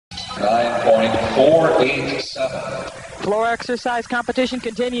9.487. Floor exercise competition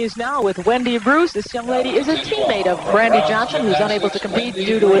continues now with Wendy Bruce. This young lady is a teammate of Brandy Johnson, who's unable to compete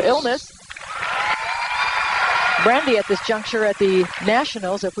due to illness. Brandy at this juncture at the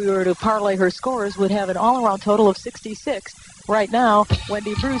Nationals, if we were to parlay her scores, would have an all-around total of 66. Right now,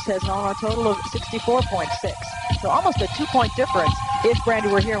 Wendy Bruce has an all-around total of 64.6. So almost a 2-point difference if Brandy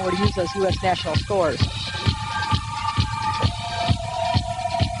were here and were to use those U.S. national scores.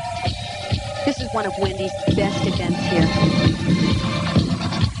 This is one of Wendy's best events here.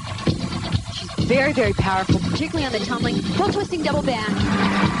 She's very, very powerful, particularly on the tumbling, full twisting double back.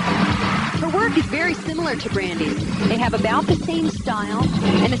 Her work is very similar to Brandy's. They have about the same style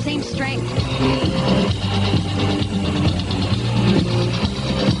and the same strength.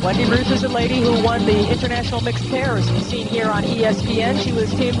 Wendy Bruce is a lady who won the International Mixed Pairs seen here on ESPN. She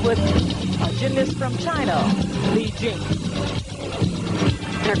was teamed with a gymnast from China, Li Jing.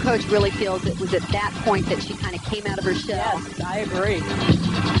 And her coach really feels it was at that point that she kind of came out of her shell. Yes, I agree.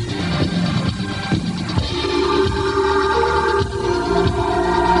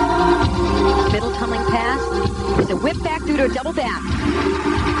 Middle tumbling pass is a whip back through to a double back.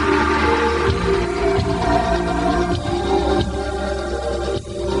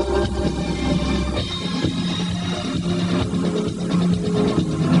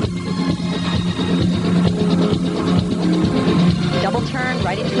 Double turn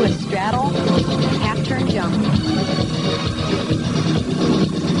right into a straddle, half turn jump.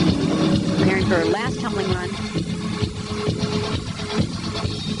 Preparing for her last tumbling run.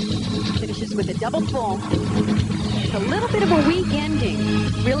 Finishes with a double full. It's a little bit of a weak ending.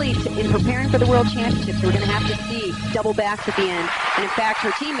 Really, in preparing for the World Championships, we're going to have to see double backs at the end. And in fact,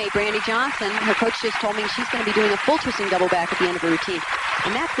 her teammate, Brandy Johnson, her coach just told me she's going to be doing a full twisting double back at the end of her routine.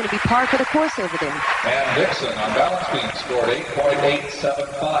 And that's going to be par for the course over there. And Dixon on balance beam scored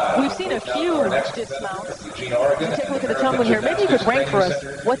 8.875. We've seen a few dismounts. Take a look at the tumbling here. Maybe you could rank for us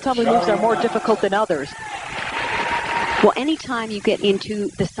what tumbling moves are more difficult than others. Well, anytime you get into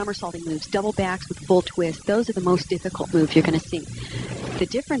the somersaulting moves, double backs with full twist, those are the most difficult moves you're going to see. The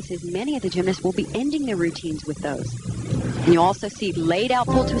difference is many of the gymnasts will be ending their routines with those. And you also see laid out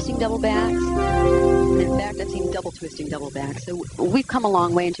full twisting double backs. And in fact, I've seen double twisting double backs. So we've come a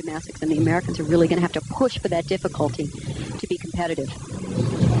long way in gymnastics, and the Americans are really going to have to push for that difficulty to be competitive.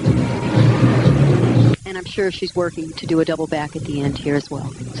 And I'm sure she's working to do a double back at the end here as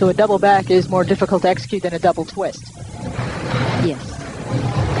well. So a double back is more difficult to execute than a double twist? Yes.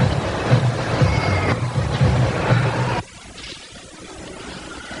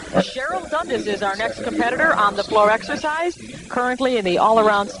 Sheryl Dundas is our next competitor on the floor exercise. Currently in the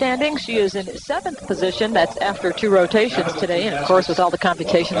all-around standings, she is in 7th position. That's after 2 rotations today, and of course with all the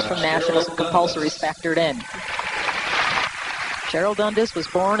computations from nationals and compulsories factored in. Sheryl Dundas was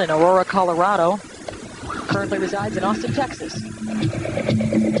born in Aurora, Colorado. Currently resides in Austin, Texas.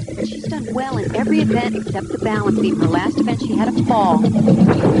 She's done well in every event except the balance beam. Her last event, she had a fall.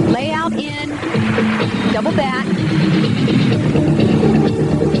 Lay out in, double back.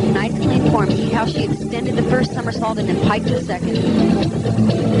 Nice clean form. See how she extended the first somersault and then piped the second.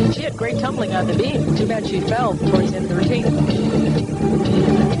 She had great tumbling on the beam. Too bad she fell towards the end of the routine.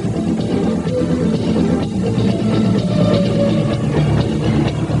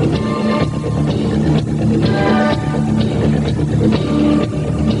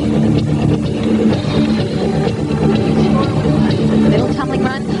 Middle tumbling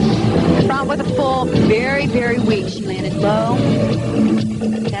run. Front with a full. Very, very weak. She landed low.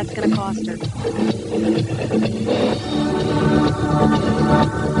 That's going to cost her.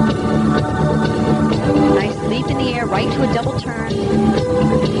 Nice leap in the air, right to a double turn. She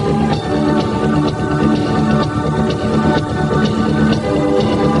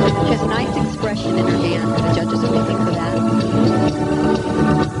has a nice expression in her hand. The judges are looking for that.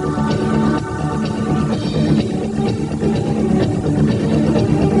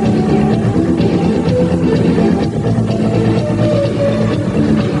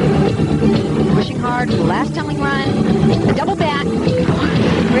 Pushing hard for the last tumbling run. A double back.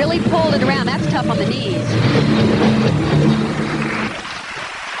 Really pulled it around. That's tough on the knees.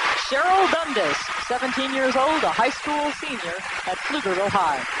 Sheryl Dundas, 17 years old, a high school senior at Pflugerville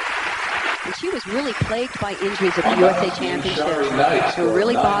High. And she was really plagued by injuries at the USA Championship. They were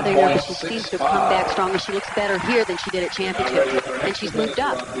really bothering her, but she seems to have come back stronger. She looks better here than she did at Championship, and she's moved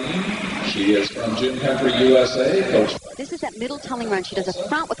up. She is from Jim Henry, USA. Coach. This is that middle tumbling run. She does a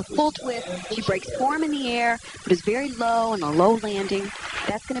front with a full twist. She breaks form in the air, but is very low and a low landing.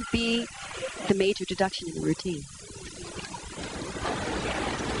 That's going to be the major deduction in the routine.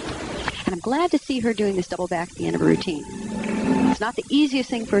 And I'm glad to see her doing this double back at the end of a routine. It's not the easiest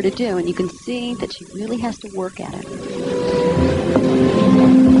thing for her to do, and you can see that she really has to work at it.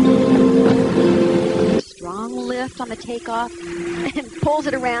 Strong lift on the takeoff and pulls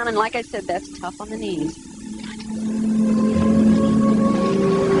it around, and like I said, that's tough on the knees.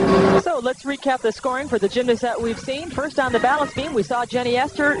 So let's recap the scoring for the gymnasts that we've seen. First on the balance beam, we saw Jenny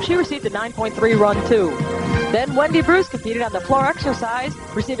Esther. She received a 9.3 run 2. Then Wendy Bruce competed on the floor exercise,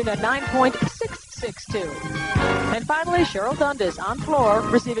 receiving a 9.662. And finally, Sheryl Dundas on floor,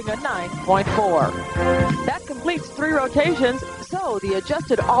 receiving a 9.4. That completes 3 rotations, so the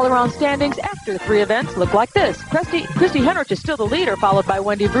adjusted all-around standings after 3 events look like this. Christy Henrich is still the leader, followed by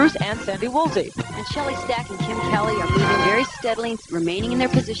Wendy Bruce and Sandy Woolsey. And Shelley Stack and Kim Kelly are moving very steadily, remaining in their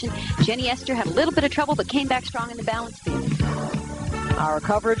position. Jenny Esther had a little bit of trouble, but came back strong in the balance beam. Our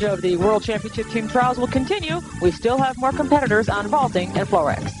coverage of the World Championship Team Trials will continue. We still have more competitors on vaulting and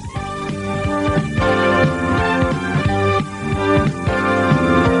Florex.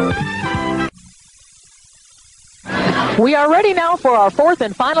 We are ready now for our 4th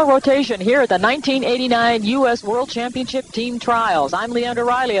and final rotation here at the 1989 U.S. World Championship Team Trials. I'm Leander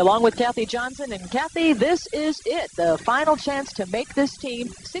Riley along with Kathy Johnson. And Kathy, this is it, the final chance to make this team.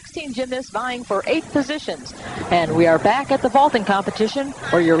 16 gymnasts vying for 8 positions. And we are back at the vaulting competition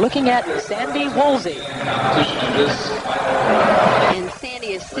where you're looking at Sandy Woolsey. And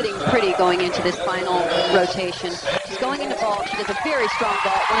Sandy is sitting pretty going into this final rotation. She's going into vault. She does a very strong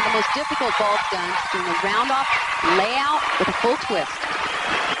vault, one of the most difficult vaults done. She's doing a round-off layout with a full twist.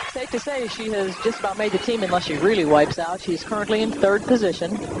 Safe to say she has just about made the team unless she really wipes out. She's currently in 3rd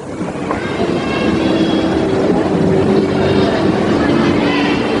position.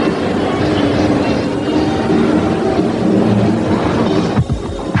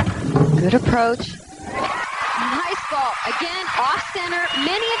 Good approach. Nice vault. Again, off center.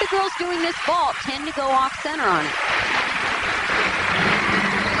 Many of the girls doing this vault tend to go off center on it.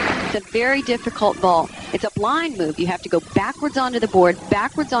 It's a very difficult vault. It's a blind move. You have to go backwards onto the board,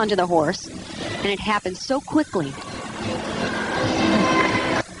 backwards onto the horse, and it happens so quickly.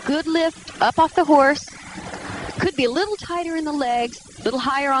 Good lift up off the horse. Could be a little tighter in the legs, a little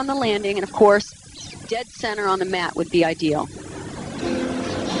higher on the landing, and of course, dead center on the mat would be ideal.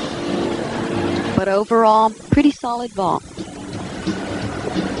 But overall, pretty solid vault.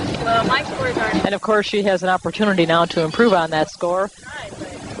 Well, my scores aren't. And of course, she has an opportunity now to improve on that score.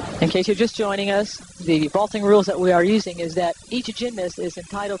 In case you're just joining us, the vaulting rules that we are using is that each gymnast is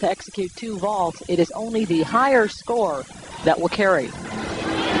entitled to execute 2 vaults. It is only the higher score that will carry.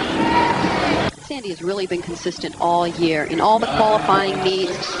 Sandy has really been consistent all year in all the qualifying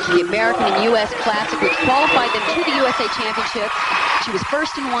meets, the American and U.S. Classic, which qualified them to the USA Championship. She was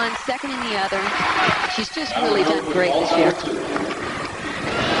first in one, second in the other. She's just really done great this year.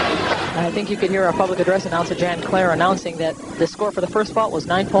 I think you could hear our public address announcer, Jan Clare, announcing that the score for the first vault was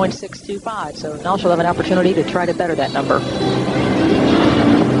 9.625. So now she'll have an opportunity to try to better that number.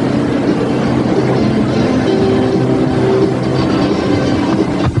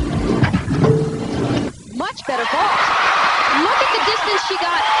 Much better vault. Look at the distance she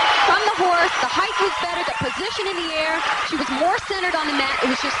got from the horse. The height was better, the position in the air. She was more centered on the mat. It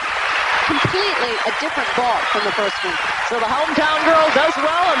was just completely a different vault from the first one. So the hometown girl does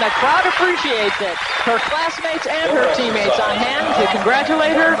well, and the crowd appreciates it. Her classmates and her teammates on hand to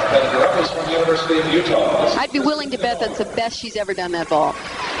congratulate her. From the University of Utah. I'd be willing to bet that's the best she's ever done that vault.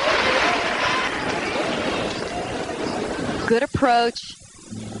 Good approach.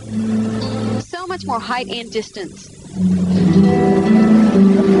 So much more height and distance.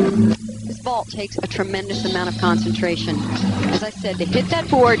 This vault takes a tremendous amount of concentration. As I said, to hit that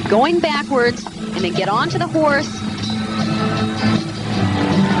board going backwards and then get onto the horse.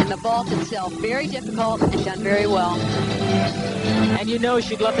 And the vault itself, very difficult and done very well. And you know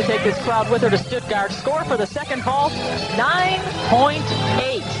she'd love to take this crowd with her to Stuttgart. Score for the second vault,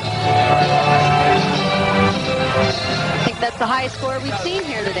 9.8. I think that's the highest score we've seen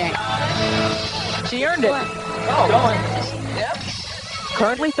here today. She earned it. Oh, going. Yep.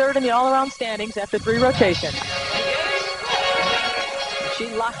 Currently 3rd in the all-around standings after 3 rotations. She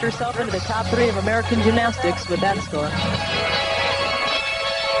locked herself into the top 3 of American gymnastics with that score.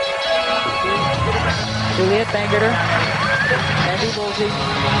 Juliet Bangerter, Andy Woolsey.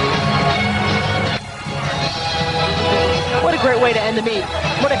 What a great way to end the meet.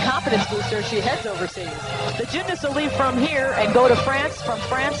 What a confidence booster. She heads overseas. The gymnasts will leave from here and go to France. From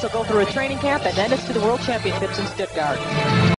France, they'll go through a training camp, and then it's to the World Championships in Stuttgart.